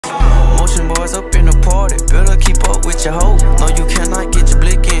Motion boys up in the party, better keep up with your hoe. No, you cannot get your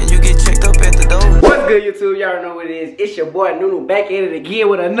blick in, you get checked up at the door. What's good, YouTube? Y'all know what it is. It's your boy Nunu back at it again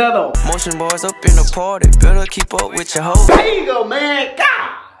with another. Motion boys up in the party, better keep up with your hoe. There you go, man.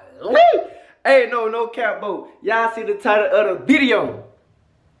 God. Hey, no cap, bro. Y'all see the title of the video?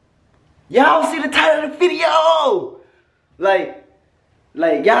 Y'all see the title of the video? Like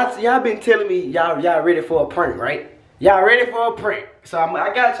y'all been telling me y'all ready for a prank, right? Y'all ready for a prank? So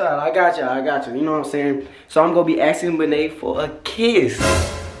I got y'all. You know what I'm saying? So I'm gonna be asking Benet for a kiss,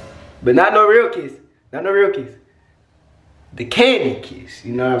 but not no real kiss, the candy kiss.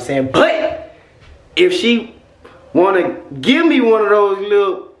 You know what I'm saying? But if she wanna give me one of those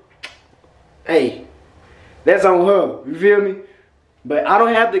little, hey, that's on her. You feel me? But I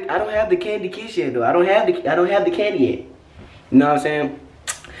don't have the candy kiss yet though. I don't have the candy yet. You know what I'm saying?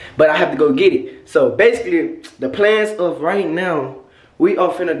 But I have to go get it. So basically, the plans of right now, we are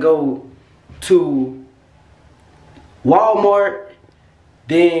finna go to Walmart,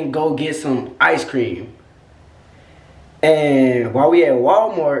 then go get some ice cream. And while we at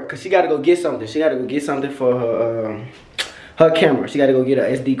Walmart, cause she gotta go get something. She gotta go get something for her camera. She gotta go get an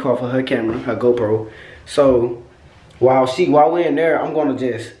SD card for her camera, her GoPro. So while we're in there, I'm gonna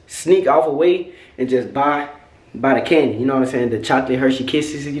just sneak off away and just buy the candy, you know what I'm saying? The chocolate Hershey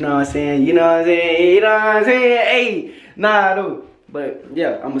Kisses, you know what I'm saying? Hey, nah, dude. But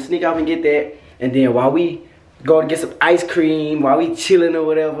yeah, I'm gonna sneak off and get that. And then while we go to get some ice cream, while we chilling or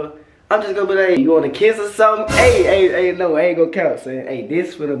whatever, I'm just gonna be like, hey, you want a kiss or something? Hey, no, I ain't gonna count, saying, hey,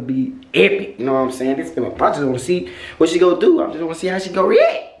 this gonna be epic, you know what I'm saying? I just wanna see what she gonna do. I just wanna see how she gonna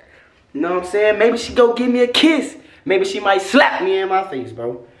react. You know what I'm saying? Maybe she go give me a kiss. Maybe she might slap me in my face,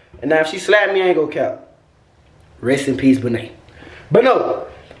 bro. And now if she slap me, I ain't gonna count. Rest in peace, Benet. But no,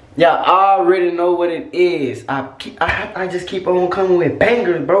 y'all already know what it is. I just keep on coming with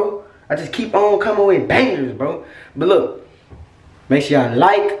bangers, bro. But look, make sure y'all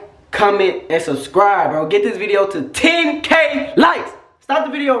like, comment, and subscribe, bro. Get this video to 10K likes. Stop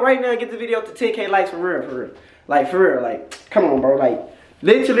the video right now and get the video to 10K likes for real. Like, for real, like, come on, bro. Like,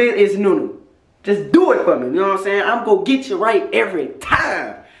 literally, it's Nunu. Just do it for me, you know what I'm saying? I'm gonna get you right every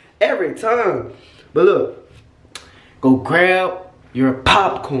time. But look. Go grab your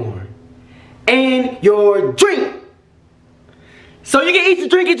popcorn and your drink. So you can eat your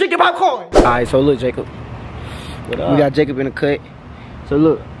drink and drink your popcorn. Alright, so look, Jacob. What up? We got Jacob in the cut. So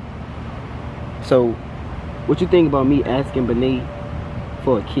look. So what you think about me asking Benet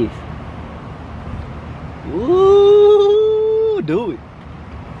for a kiss? Ooh, do it.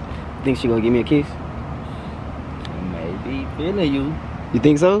 Think she gonna give me a kiss? Maybe feeling you. You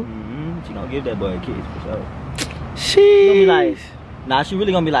think so? She gonna give that boy a kiss for sure. She gonna be like, nah, she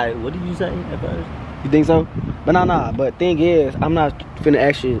really gonna be like, what did you say at first? You think so? But nah. But thing is, I'm not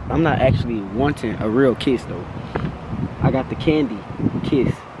actually wanting a real kiss though. I got the candy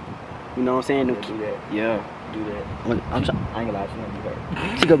kiss. You know what I'm saying? Yeah, do that. Yeah. Do that. I ain't gonna lie, she gonna be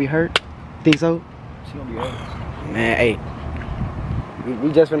hurt. She gonna be hurt? Think so? She gonna be hurt. Man, hey.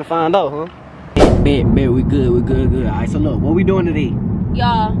 We just finna find out, huh? Bet, we good. Alright, so look, what we doing today?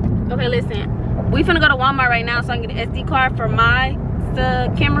 Y'all, okay, listen. We finna go to Walmart right now so I can get an SD card for my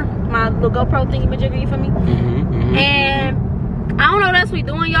camera, my little GoPro thingy majigger, you feel me? And I don't know what else we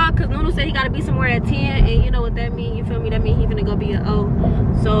doing, y'all, because Nunu said he gotta be somewhere at 10, and you know what that mean, you feel me? That mean he finna go be an O.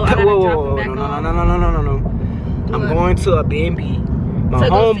 So I gotta drop him back off. No. I'm going to a B&B. My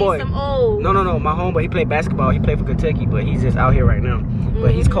homeboy. No, my homeboy, he played basketball. He played for Kentucky, but he's just out here right now.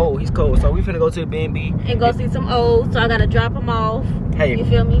 But he's cold. So we finna go to the B&B and go see some O's. So I gotta drop him off. Hey, you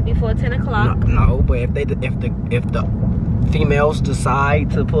feel me? Before 10 o'clock. No, but if the females decide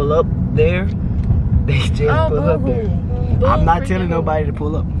to pull up there, they just pull up there. I'm not telling nobody to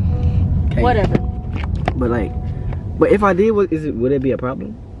pull up. Okay. Whatever. But if I did, would it be a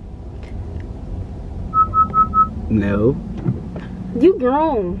problem? No. You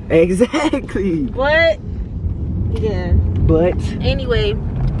grown. Exactly. But yeah. But anyway.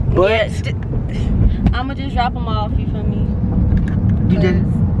 But yeah, I'ma just drop them off, you feel me? You just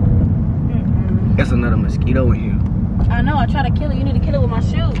There's another mosquito in here. I know, I try to kill it. You need to kill it with my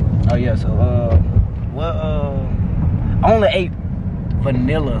shoe. Oh yeah, so I only ate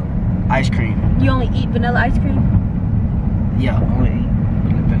vanilla ice cream. You only eat vanilla ice cream? Yeah, I only eat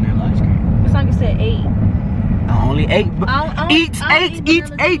vanilla ice cream. What song you said 8? I only ate.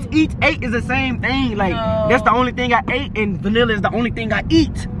 Eat is the same thing. Like, no. That's the only thing I ate, and vanilla is the only thing I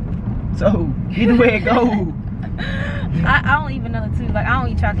eat. So either way it go. I don't eat vanilla too. Like, I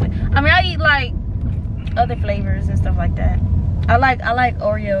don't eat chocolate. I mean, I eat like other flavors and stuff like that. I like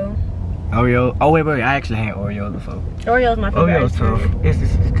Oreo. Oreo. Oh wait, I actually had Oreos before. Oreo's my favorite. Oreo's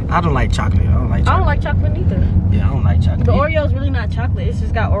tough. I don't like chocolate. I don't like chocolate neither. Yeah, I don't like chocolate. The Oreo's really not chocolate. It's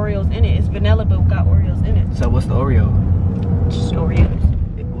just got Oreos in it. It's vanilla, but got Oreos in it. So what's the Oreo? Just Oreos.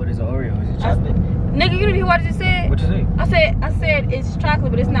 What is an Oreo? Is it chocolate? Nigga, you didn't hear what I just said? What you say? I said it's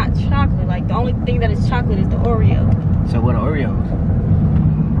chocolate, but it's not chocolate. Like the only thing that is chocolate is the Oreo. So what are Oreos?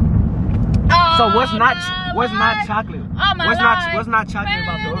 Oh, So what's not chocolate? Oh my life. What's not chocolate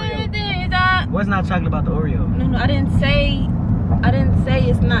about the Oreo? What's not chocolate about the Oreo? No, I didn't say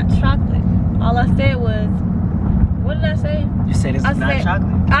it's not chocolate. All I said was, what did I say? You said it's not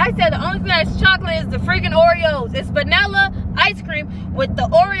chocolate. I said the only thing that's chocolate is the freaking Oreos. It's vanilla ice cream with the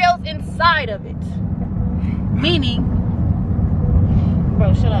Oreos inside of it. Meaning,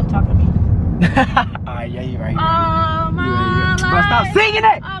 bro, shut up, talk to me. Alright, yeah, you're right. All my life. Bro, stop singing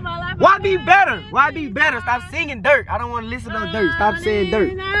it. All my life. Why be better? Why be better? Stop singing dirt. I don't want to listen to no dirt. Stop saying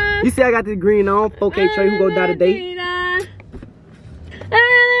dirt. You see I got this green on. 4K Trey, who go die today?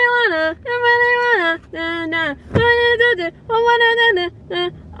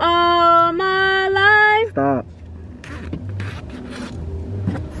 All my life. Stop.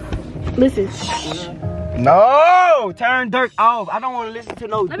 Listen. No! Turn dirt off. I don't want to listen to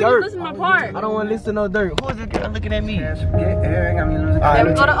no Let me dirt. just listen to my part. I don't want to listen to no dirt. Who is this girl looking at me? Let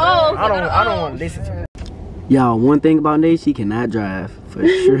me go to O's. I don't want to listen to it. Y'all, one thing about Nate, she cannot drive for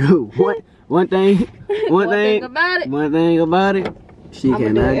sure. One thing about it, she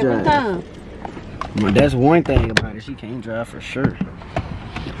cannot drive. Well, that's one thing about it, she can't drive for sure.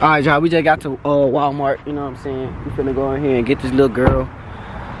 All right, y'all, we just got to Walmart. You know what I'm saying? We finna go in here and get this little girl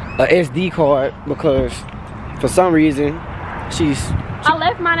a SD card because for some reason I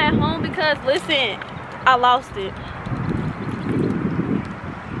left mine at home because listen, I lost it.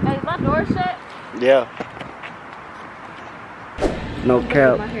 Hey, is my door shut? Yeah. No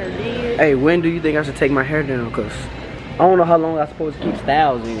cap. Hey, when do you think I should take my hair down? Cause I don't know how long I'm supposed to keep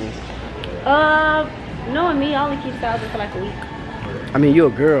styles in. Knowing me, I only keep styles in for like a week. I mean, you're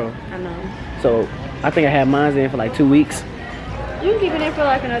a girl. I know. So I think I had mine in for like 2 weeks. You can keep it in for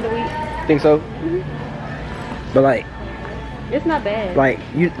like another week. Think so? But like, it's not bad. like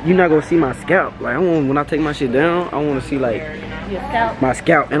you're not gonna see my scalp. Like when I take my shit down, I want to see like Your scalp. my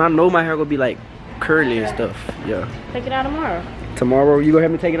scalp, and I know my hair gonna be like curly and stuff. Yeah. Take it out tomorrow. Tomorrow, you gonna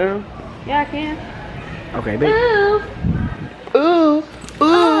help me take it down? Yeah, I can. Okay, baby. Ooh.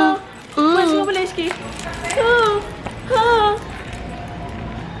 Ooh. What's your Belishki? Ooh. Ooh.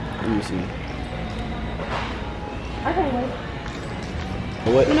 Let me see. I can't wait.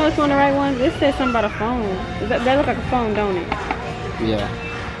 What? You know which one the right one? This says something about a phone. That look like a phone, don't it? Yeah.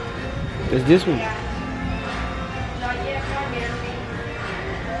 It's this one.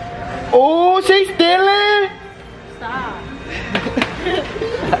 Oh, she's stealing! Stop.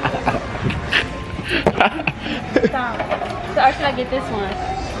 Stop. So or should I get this one?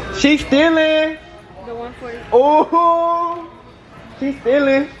 She's stealing! The 140. Oh! She's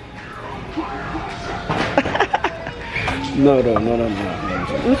stealing! No.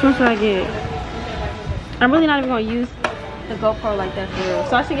 Which one should I get? I'm really not even gonna use the GoPro like that for real.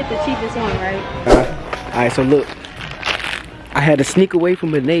 So I should get the cheapest one, right? Alright, so look. I had to sneak away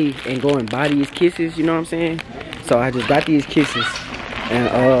from Benet and go and buy these kisses, you know what I'm saying? So I just got these kisses. And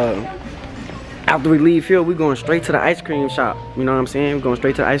after we leave here, we're going straight to the ice cream shop. You know what I'm saying? We're going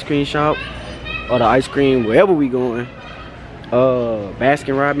straight to the ice cream shop. Or the ice cream, wherever we going.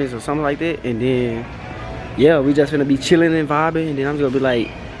 Baskin Robbins or something like that. And then, yeah, we just gonna be chilling and vibing. And then I'm just gonna be like,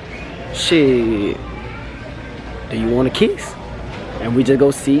 shit, do you want a kiss? And we just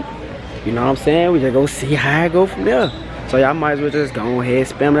go see, you know what I'm saying? We just go see how I go from there. So y'all might as well just go ahead,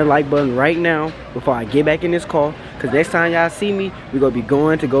 spam that like button right now before I get back in this car. Cause next time y'all see me, we gonna be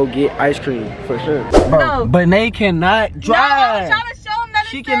going to go get ice cream for sure. Bro, No. Benet cannot drive. No, I'm trying to show him that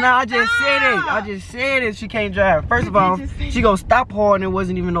She cannot. I just said it. She can't drive. First of all, she gonna stop hard and there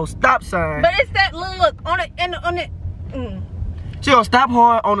wasn't even no stop sign. But it's that look on it. She gonna stop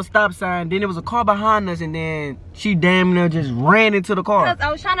hard on the stop sign. Then there was a car behind us, and then she damn near just ran into the car. Because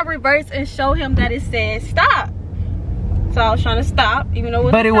I was trying to reverse and show him that it said stop. So I was trying to stop, even though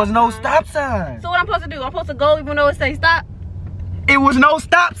But it was no stop sign. So what I'm supposed to do? I'm supposed to go even though it says stop? It was no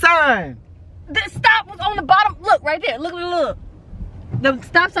stop sign. The stop was on the bottom. Look, right there. Look. The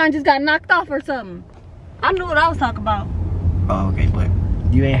stop sign just got knocked off or something. I knew what I was talking about. Oh, okay, but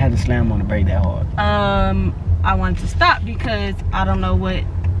you ain't had to slam on the brake that hard. I wanted to stop because I don't know what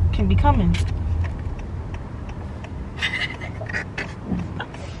can be coming.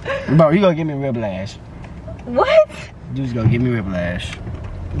 Bro, you gonna give me whiplash. What? You just gonna give me whiplash.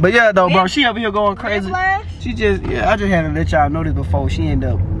 But yeah, though, bro, she over here going crazy. Whiplash? She just, yeah, I just had to let y'all know this before she ended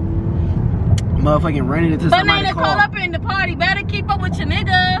up motherfucking running into somebody's Benet car. call up in the party. Better keep up with your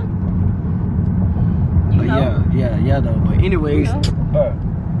nigga. But yeah though. But anyways,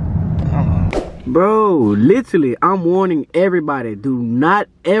 bro, literally, I'm warning everybody: do not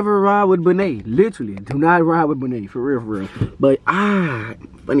ever ride with Benet. Literally, do not ride with Benet, for real. But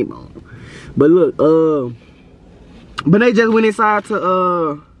funny bone. But look, Benet just went inside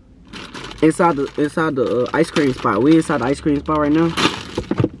to inside the ice cream spot. We inside the ice cream spot right now.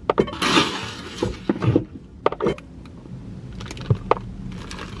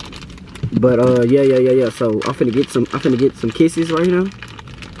 But yeah. So I'm finna get some kisses right now.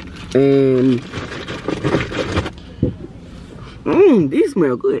 And these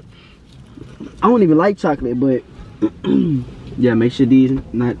smell good. I don't even like chocolate, but yeah, make sure these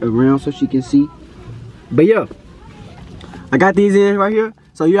not around so she can see. But yeah, I got these in right here,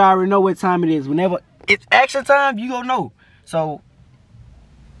 so you already know what time it is. Whenever it's action time, you gonna know. So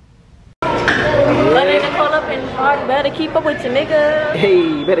Better call up in the party. Better keep up with your nigga.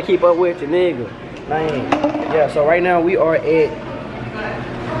 hey, you better keep up with your nigga. Man. Yeah, so right now we are at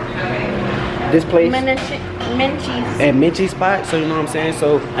this place Menchie's. at Minchie spot, so you know what I'm saying.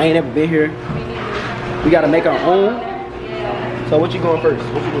 So I ain't never been here. We gotta make our own. So what you going first?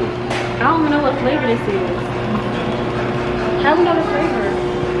 What you doing? I don't even know what flavor this is. How do we know the flavor?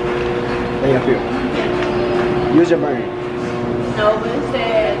 Lay up here. Use your brain. No, but it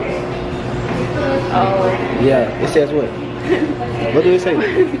said. Oh. Yeah, it says what? What do it say?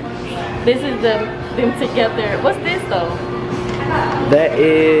 This is them together. What's this though? That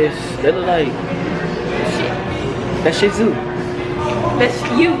look like Shit. that Shih Tzu. That's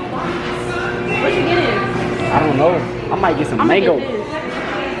you. What you getting? I don't know. I might get some I'm mango. Get this.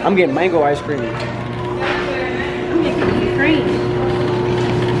 I'm getting mango ice cream. I'm getting cream.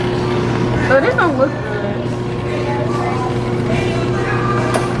 So this don't look good.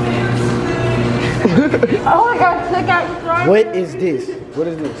 Oh my god, check out the strawberry. What is this? What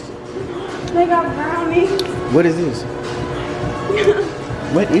is this? They got brownies. What is this?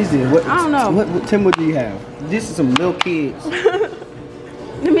 What is this? What? I don't know. What tell me what do you have? This is some little kids.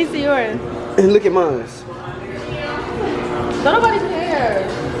 Let me see yours. And look at mine. Don't nobody care.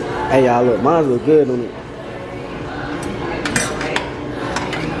 Hey y'all, look, mine look good on it.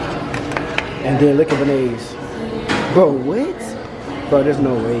 And then look at Benet's. Bro, what? Bro, there's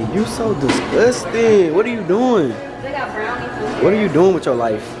no way. You so disgusting. What are you doing? They got brownies. What are you doing with your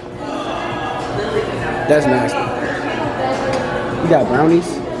life? That's nasty. You got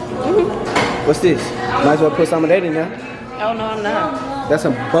brownies? What's this? Might as well put some of that in there. Oh no, I'm not. That's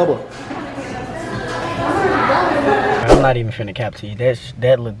a bubble. I'm not even finna cap to you.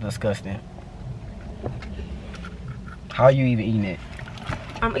 That look disgusting. How are you even eating it?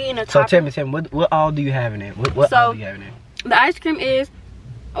 I'm eating a So topper. tell me, what all do you have in it? What all do you have in it? The ice cream is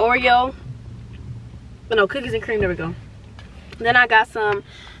Oreo. No, cookies and cream. There we go. Then I got some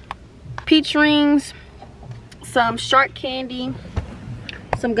peach rings, some shark candy,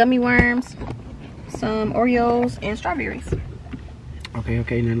 some gummy worms, some Oreos, and strawberries.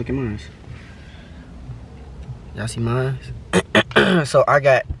 Okay, now look at mine. Y'all see mine? So I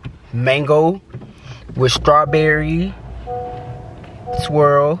got mango with strawberry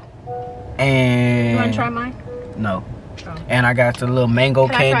swirl and... You want to try mine? No. Oh. And I got the little mango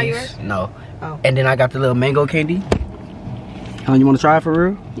Can I try candies. yours? No. Oh. And then I got the little mango candy. You want to try it for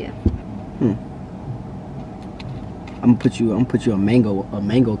real? Yeah. I'm gonna put you a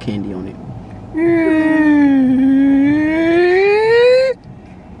mango candy on it.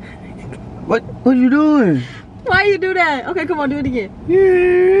 What are you doing? Why you do that? Okay, come on, do it again.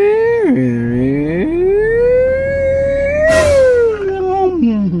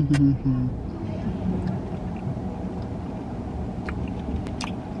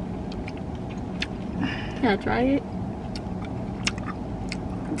 Can I try it?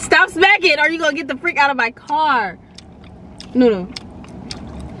 Stop smacking, or you gonna get the freak out of my car. Nunu.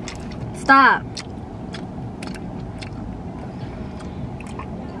 Stop.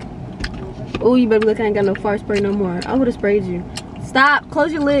 Oh, you better look, I ain't got no fart spray no more. I would have sprayed you. Stop.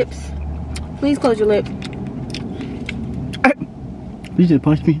 Close your lips. Please close your lips. You just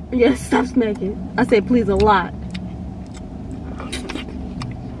punched me? Yes, stop smacking. I said please a lot.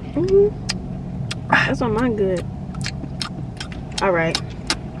 That's on mine good. Alright.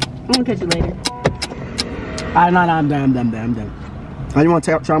 I'm gonna catch you later. No, I'm done. Oh, you want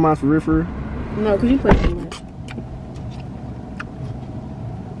to try mine for real? No, cause you play too much.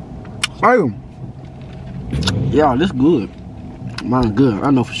 Oh, yeah, this good. Mine's good. I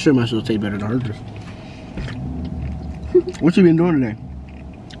know for sure mine should taste better than hers. What you been doing today?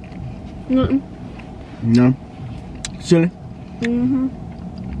 Nothing. No. Chilling?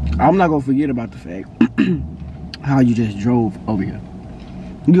 I'm not gonna forget about the fact how you just drove over here.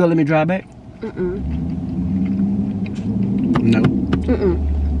 You gonna let me drive back? No.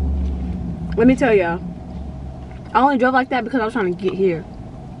 Let me tell y'all. I only drove like that because I was trying to get here.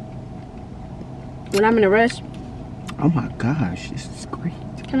 When I'm in a rush. Oh my gosh, this is great.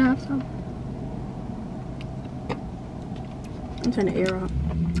 Can I have some? I'm turning the air off.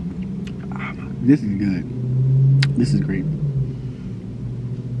 This is good. This is great.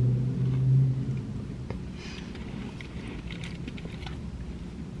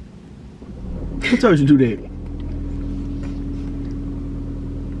 Who told you to do that?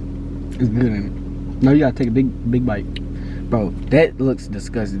 It's good, ain't it? No, you gotta take a big bite. Bro, that looks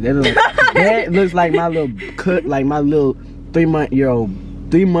disgusting. That looks like my little cut, like my little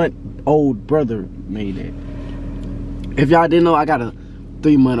 3-month-old brother made that. If y'all didn't know, I got a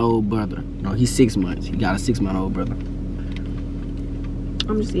 3-month-old brother. No, he's 6 months. He got a 6-month-old brother.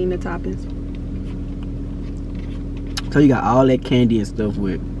 I'm just eating the toppings. So you got all that candy and stuff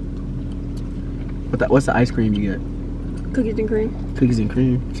with. What's the ice cream you got? Cookies and cream. Cookies and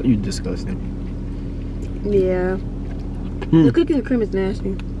cream? So you disgusting. Yeah. The cookies and cream is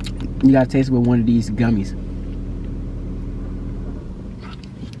nasty. You gotta taste it with one of these gummies.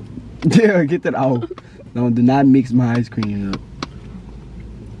 Yeah, get that out. No, do not mix my ice cream up.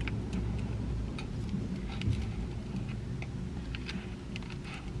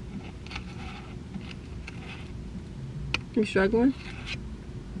 You struggling?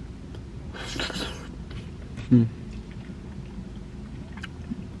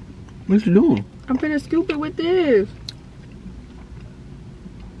 What you doing? I'm pretty stupid with this.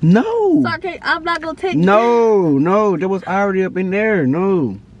 No. So I'm not gonna take No, that was already up in there.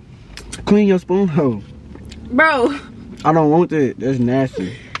 No. Clean your spoon hole. Bro. I don't want that. That's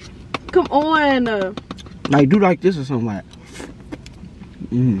nasty. Come on. Like, do like this or something like.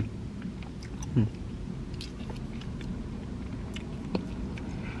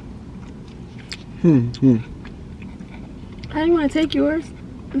 How do you want to take yours?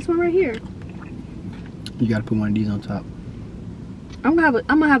 This one right here. You gotta put one of these on top. I'm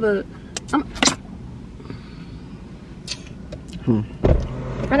gonna have a.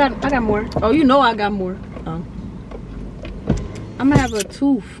 I got more. Oh, you know I got more. Oh. I'm gonna have a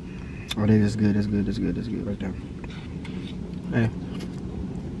tooth. Oh, that is good. That's good right there. Hey.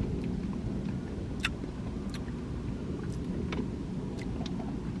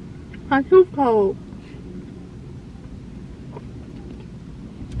 My tooth cold.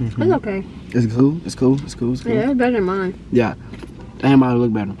 It's okay. It's cool. It's cool. Yeah, it's better than mine. Yeah. And mine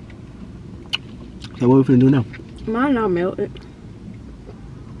look better. So what we finna do now? Mine not melted.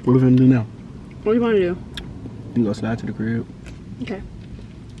 What we finna do now? What do you want to do? You can go slide to the crib. Okay.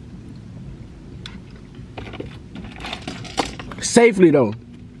 Safely though.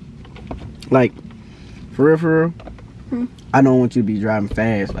 Like, for real. I don't want you to be driving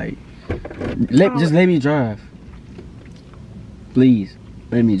fast. Like, just let me drive. Please,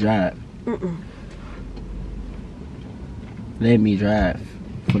 let me drive. Let me drive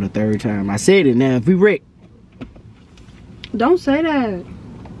for the 3rd time. I said it now. If we wreck. Don't say that.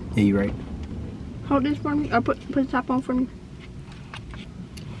 Yeah, you right. Hold this for me. Or put the top on for me.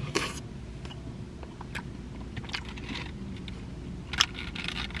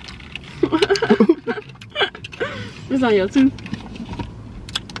 It's on your tooth.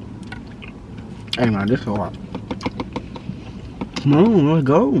 Hey man, this so hot. Come on, let's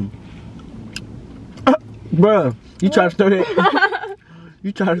go. Bruh, you try to throw that.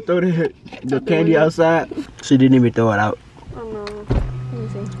 You try to throw the candy outside. She didn't even throw it out. Oh no. Let me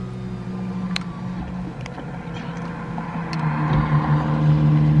see.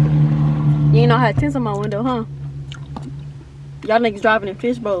 You ain't know how to tints on my window, huh? Y'all niggas driving in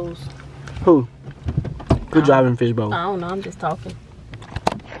fish bowls. Who? Who driving fishbowl? I don't know, I'm just talking.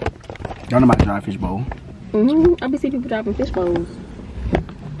 Y'all know about to drive fishbowl. I be seeing people driving fish bowls.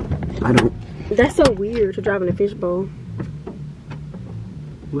 I don't. That's so weird to drive in a fish bowl.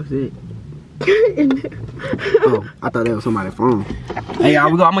 What's it? Oh, I thought that was somebody's phone. Hey y'all,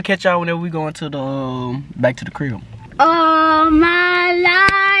 I'm gonna catch y'all whenever we go into the back to the crib. All my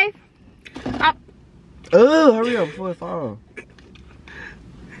life. Hurry up before it falls.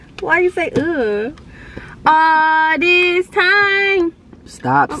 Why you say all this time?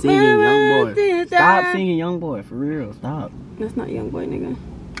 Stop singing, young boy. Stop singing, young boy. For real, stop. That's not young boy, nigga.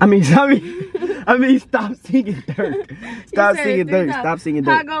 I mean, stop singing dirt. Stop singing dirt. Stop singing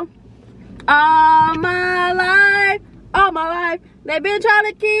dirt. I go. All my life, they've been trying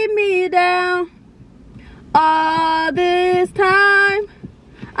to keep me down. All this time,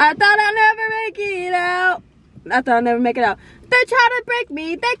 I thought I'd never make it out. I thought I'd never make it out. They tried to break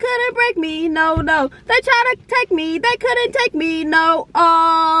me, they couldn't break me, no, no. They tried to take me, they couldn't take me, no.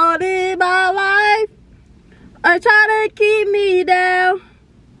 All in my life, I try to keep me down.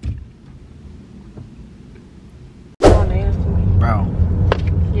 Bro.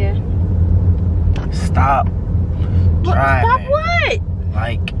 Yeah. Stop. Trying, Stop man. what?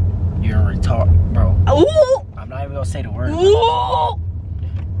 Like, you're a retard, bro. Ooh. I'm not even gonna say the word. Ooh.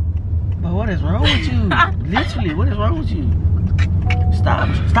 But what is wrong with you? Literally, what is wrong with you?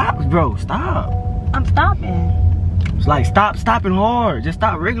 Stop, bro, stop. I'm stopping. It's like stopping hard. Just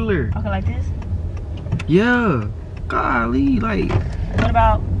stop regular. Okay, like this? Yeah. Golly, like. What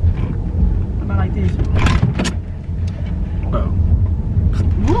about like this? Bro.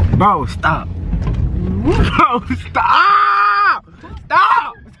 Bro, stop. Bro, stop.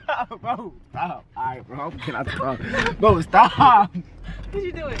 Stop, bro. Stop. Alright, bro. I'm getting out the car. Bro, stop. What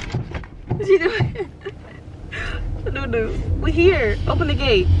you doing? What you doing? Nunu, we here. Open the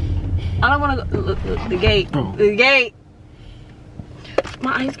gate. I don't want to go. Look, the gate. Bro. The gate.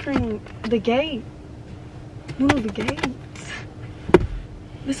 My ice cream. The gate. Nunu, the gate.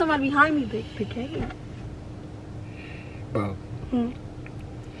 There's somebody behind me. The gate. Bro. Hmm.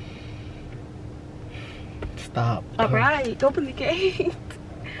 Stop. All right. Open the gate.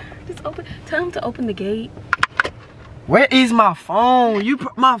 Just open. Tell him to open the gate. Where is my phone?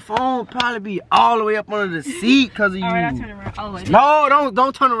 My phone probably be all the way up under the seat because of you. All right, I'll turn around. Oh, wait. No,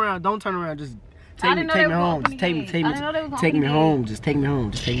 don't turn around. Don't turn around. Just take me home. Just take me home. Just take me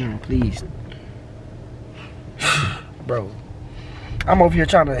home, please. Bro, I'm over here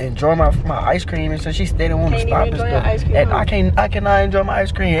trying to enjoy my ice cream, and so she steady want to stop and stuff. And I cannot enjoy my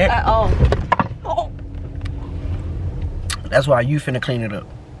ice cream at all. Oh. That's why you finna clean it up.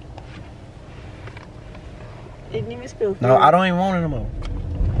 It didn't even spill. No, I don't even want it no more.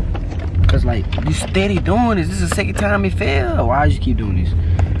 Cause like you steady doing this. This is the second time it failed. Why you keep doing this?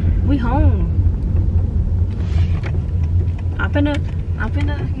 We home. I'm finna,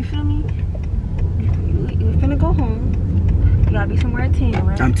 you feel me? We finna go home. You gotta be somewhere at 10,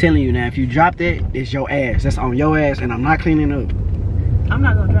 right? I'm telling you now, if you drop that, it's your ass. That's on your ass, and I'm not cleaning up. I'm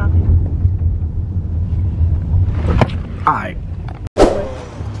not gonna drop it. Alright.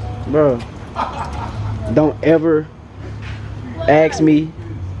 Bro, don't ever ask me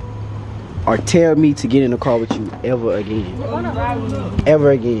or tell me to get in the car with you ever again.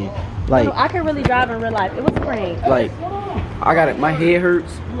 Ever again. Like, I can really drive in real life. It was great. Like, I got it. My head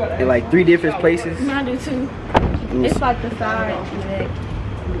hurts in like 3 different places. Mine do too. It's like the side and the neck.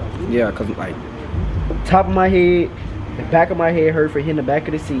 Yeah, cause like top of my head, the back of my head hurt for hitting the back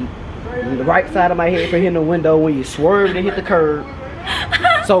of the seat. And the right side of my head for hitting the window when you swerved and hit the curb.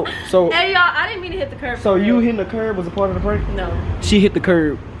 So hey y'all, I didn't mean to hit the curb. So you hitting the curb was a part of the prank? No. She hit the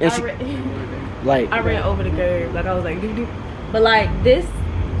curb and I ran over the curb. Like I was like doo doo. But like this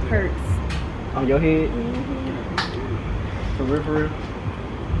hurts. On your head? Mm-hmm. For real, for real?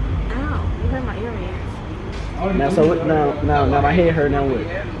 Ow, you hurt my earrings. Now so what, now my head hurt, now what? We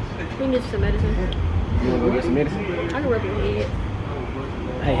can get you some medicine. You wanna go get some medicine? I can rub your head.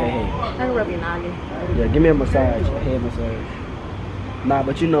 Hey. I can rub your noggin. Yeah, give me a massage, a head massage. Nah,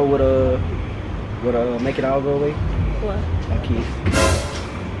 but you know what make it all go away? What? A kiss.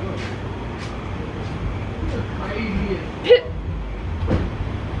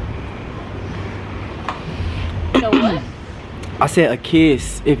 So what? I said a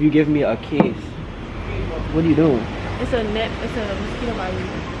kiss. If you give me a kiss. What are you doing? It's a mosquito bite.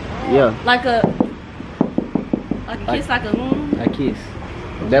 Yeah. Like a kiss, like a A kiss.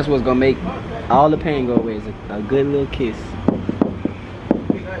 That's what's gonna make all the pain go away. Is a good little kiss.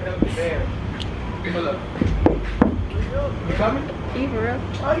 You coming? You for real?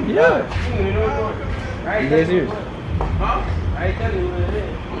 Yeah. You dead serious?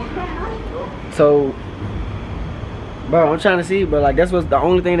 So, bro, I'm trying to see, but like that's what's the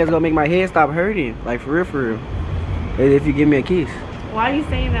only thing that's gonna make my head stop hurting. Like for real. Is if you give me a kiss. Why are you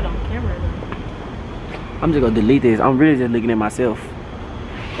saying that on camera? I'm just gonna delete this. I'm really just looking at myself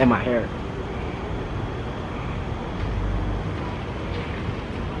and my hair.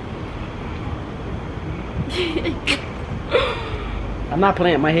 I'm not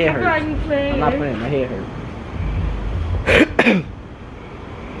playing. My hair hurts. How are you playing? I'm not playing. My hair hurts.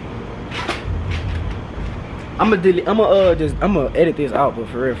 I'm gonna edit this out, but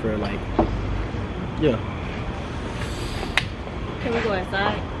for real, like, yeah. Can we go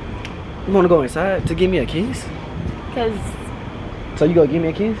inside? You wanna go inside to give me a kiss? Cause So you gonna give me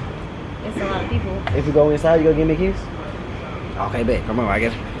a kiss? it's a lot of people. If we go inside, you gonna give me a kiss? Okay, bet. Come on, I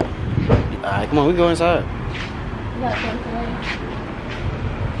guess. Alright, come on, we go inside. You gotta come today.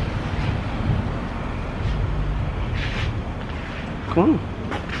 Come on.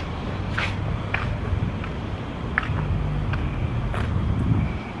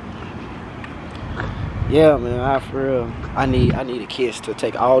 Yeah, man, for real. I need a kiss to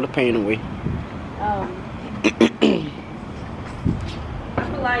take all the pain away. I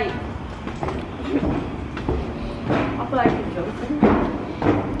feel like you're joking.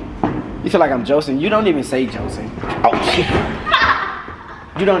 You feel like I'm Joseph? You don't even say Joseph. Oh shit.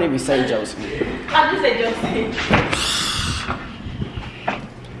 You don't even say Joseph. I just said Joseph.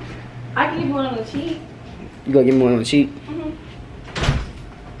 I can give you one on the cheek. You gonna give me one on the cheek? Mm-hmm.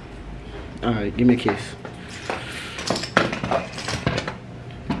 Alright, give me a kiss.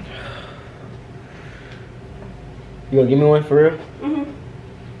 You gonna give me one for real? Mm-hmm.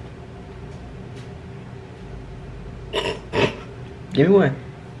 Give me one.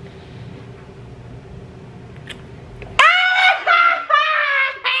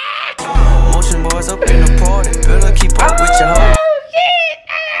 Motion boys up in the party. Better keep up with your hoe.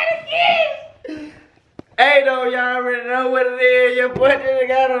 Hey, though, y'all already know what it is. Your boy just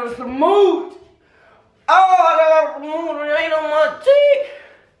got on some mood. Oh, I got some mood. It ain't on my cheek.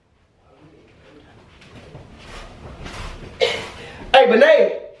 Hey,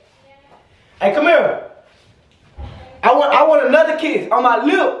 Benet. Hey, come here. I want another kiss on my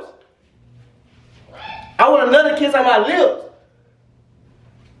lips. I want another kiss on my lips.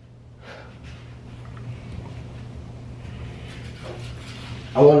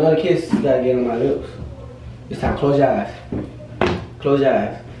 I want another kiss. You gotta get on my lips. It's time. Close your eyes. Close your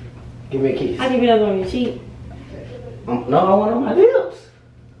eyes. Give me a kiss. I give you another one on your cheek. No, I want on my lips.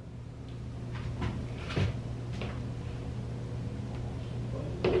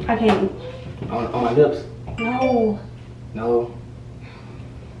 I can't. On my lips. No. No.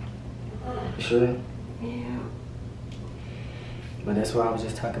 You sure? Yeah. But that's why I was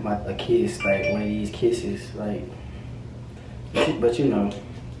just talking about a kiss, like one of these kisses, like. But you know.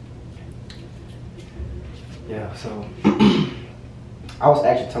 Yeah, so. I was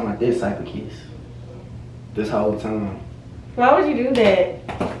actually talking about this type of kiss. This whole time. Why would you do that?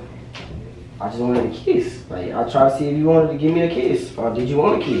 I just wanted a kiss. Like, I tried to see if you wanted to give me a kiss. Or did you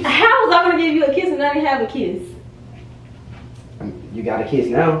want a kiss? How was I gonna give you a kiss and I didn't have a kiss? You got a kiss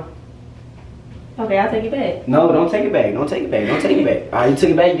now. Okay, I'll take it back. No, don't take it back. Don't take it back. Don't take it back. Alright, you took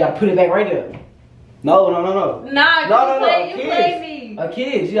it back, you gotta put it back right there. No. Nah, No. you played me. A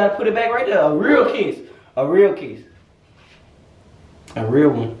kiss. You gotta put it back right there. A real kiss. A real kiss. A real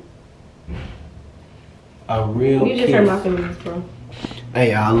one. A real You kiss. just hurt my feelings, bro.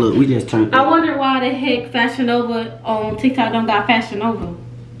 Hey, y'all, look, we just turned. I wonder why the heck Fashion Nova on TikTok don't got Fashion Nova.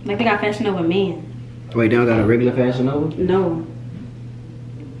 Like they got Fashion Nova men. Wait, they don't got a regular Fashion Nova? No.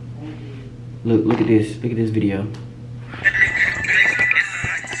 Look at this. Look at this video.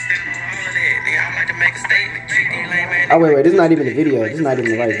 Oh, wait. This is not even the video. This is not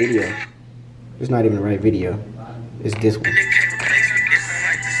even the right video. This is not even the right video. It's this one.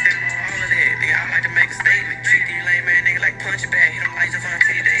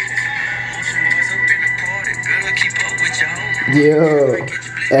 Yeah,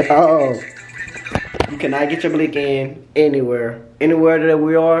 at all. You cannot get your blick in anywhere. Anywhere that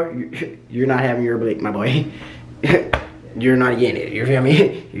we are, you're not having your blick, my boy. You're not getting it. You feel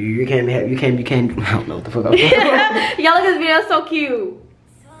me? You can't. I don't know what the fuck I'm doing. Y'all look at this video, it's so cute.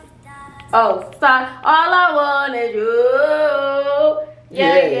 Oh, stop. All I want is you.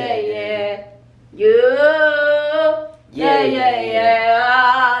 Yeah. You. Yeah.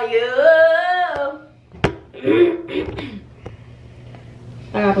 You.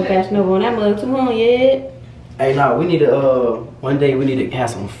 I gotta put Fashion Nova on that mug too long yet. Hey, no, we need to one day we need to have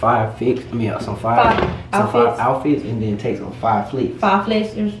some five outfits and then take some 5 flicks. 5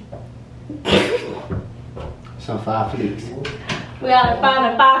 flexers. Some 5 flicks. We gotta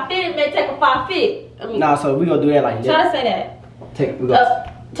find a 5 fit, maybe take a 5 fit. Nah, so we gonna do that like Try to say that.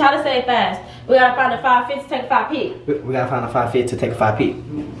 Try to say it fast. We gotta find a 5 fit to take a 5 pick. We gotta find a 5 fit to take a 5 pick.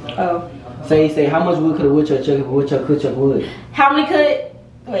 Oh. Say how much wood could a woodchuck chuck if a woodchuck could chuck wood? How many could?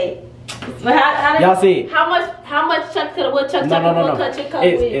 Wait. But how y'all see? How much chuck could a woodchuck chuck if a woodchuck chuck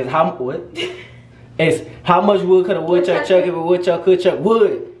wood? It's how what? It's how much wood could a woodchuck chuck if a woodchuck could chuck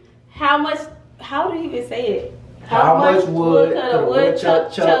wood? How much? How do you even say it? How much wood could a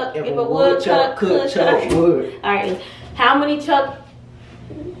woodchuck chuck if a woodchuck could chuck wood? All right. How much chuck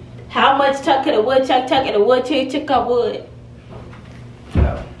could a woodchuck chuck if a woodchuck chuck up wood?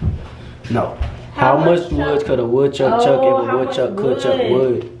 No. How much wood could a woodchuck chuck if a woodchuck could chuck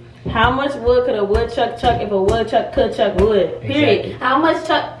wood? How much wood could a woodchuck chuck if a woodchuck could chuck wood? Period. Exactly. How much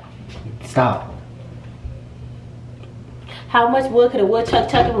chuck? Stop. How much wood could a woodchuck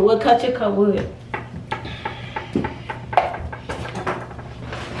chuck if a woodchuck chuck wood?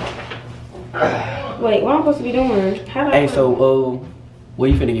 Wait, what am I supposed to be doing? How do I? Hey, so where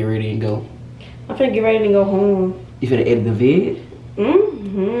you finna get ready and go? I'm finna get ready to go home. You finna edit the vid?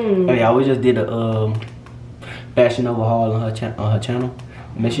 Oh yeah, we just did a fashion overhaul on her channel.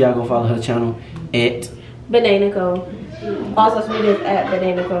 Make sure y'all go follow her channel at Benet Nicole. Also, social media at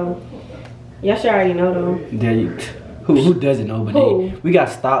Benet Nicole. Y'all should already know them. there you, who doesn't know, but Who? we got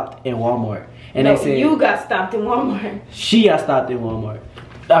stopped in Walmart. And No, they said you got stopped in Walmart. she got stopped in Walmart.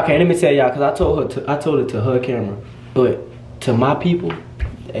 Okay, let me tell y'all, cause I told it to her camera, but to my people,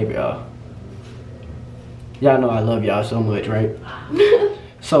 hey y'all know I love y'all so much, right?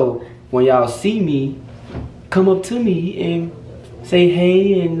 So when y'all see me, come up to me and say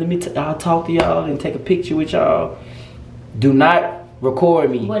hey, and I'll talk to y'all and take a picture with y'all. Do not record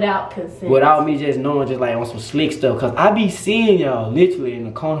me Without consent. without me just knowing, just like on some slick stuff, cause I be seeing y'all literally in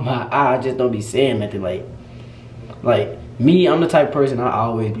the corner of my eye. I just don't be saying nothing. Like me, I'm the type of person I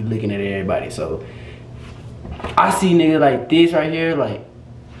always be looking at everybody. So I see niggas like this right here, like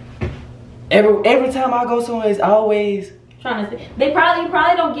every time I go somewhere, it's always Trying to. They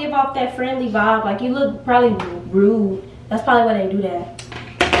probably don't give off that friendly vibe. Like you look probably rude. That's probably why they do that.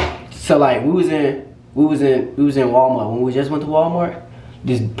 so like we was in Walmart when we just went to Walmart.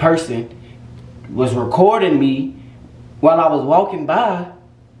 This person was recording me while I was walking by,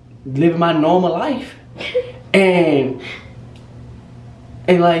 living my normal life, and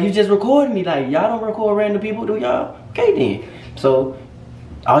like you just recording me. Like y'all don't record random people, do y'all? Okay then. So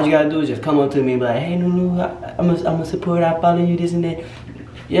all you gotta do is just come up to me and be like, hey Nunu, I'm a support, I follow you, this and that.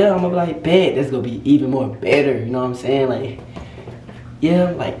 Yeah, I'm gonna be like, bet, that's gonna be even more better, you know what I'm saying? Like, yeah,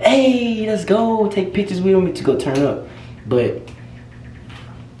 I'm like, hey, let's go, take pictures with me to go turn up. But,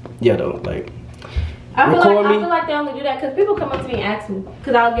 yeah though, like, I feel like they only do that because people come up to me and ask me.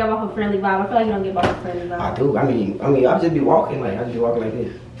 Because I'll give off a friendly vibe. I feel like you don't give off a friendly vibe. I do, I mean, I just be walking like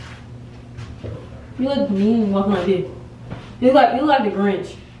this. You look mean walking like this. You look like the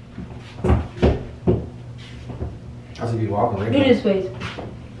Grinch. I just be walking like Look at his face.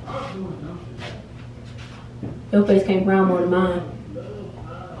 Your face came brown more than mine.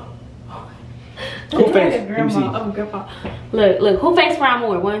 Who face? Like a Let me see. grandma. I'm a grandpa. Look. Who face brown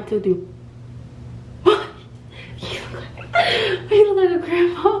more? 1, 2, 3. You look like a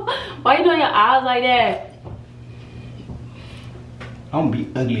grandma. Why you doing your eyes like that? I'm gonna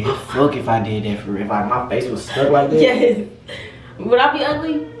be ugly as fuck if I did that for real. If my face was stuck like that. Yes. Would I be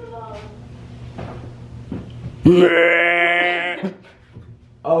ugly?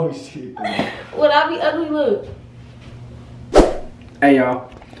 Oh shit. Would I be ugly? Look. Hey y'all,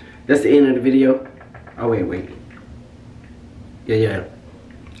 that's the end of the video. Oh wait. Yeah.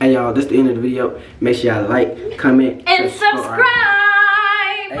 Hey y'all, that's the end of the video. Make sure y'all like, comment, And subscribe.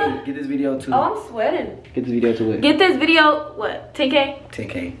 Hey, get this video to. Oh, I'm sweating. Get this video to what? Get this video, what, 10K?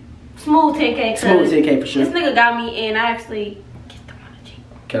 10K. Smooth 10K. Smooth 10K for sure. This nigga got me in. I actually get the apology.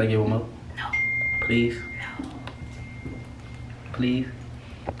 Can I get one more? No. Please. No. Please.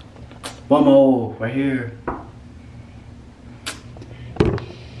 One more right here.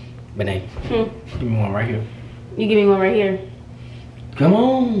 Benet. Give me one right here. You give me one right here. Come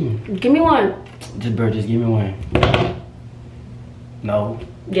on. Give me one. Just give me one. No.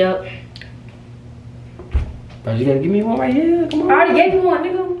 Yep. Bro, you gotta give me one right here. Come on. I already gave you one,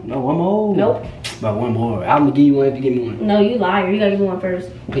 nigga. No, one more. Nope. But one more. I'm gonna give you one if you give me one. No, you liar. You gotta give me one first.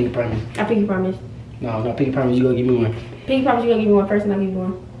 Pinky promise. I pinky promise. No, pinky promise. You gonna give me one. Pinky promise, you gotta give me one first, and I'll give you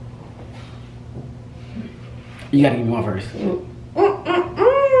one. You gotta give me one first.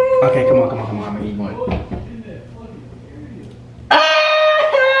 Okay, come on. I'm gonna give you one.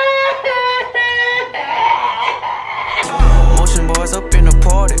 Motion boys up in the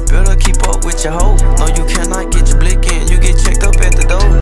party, better keep up with your hoe. No, you cannot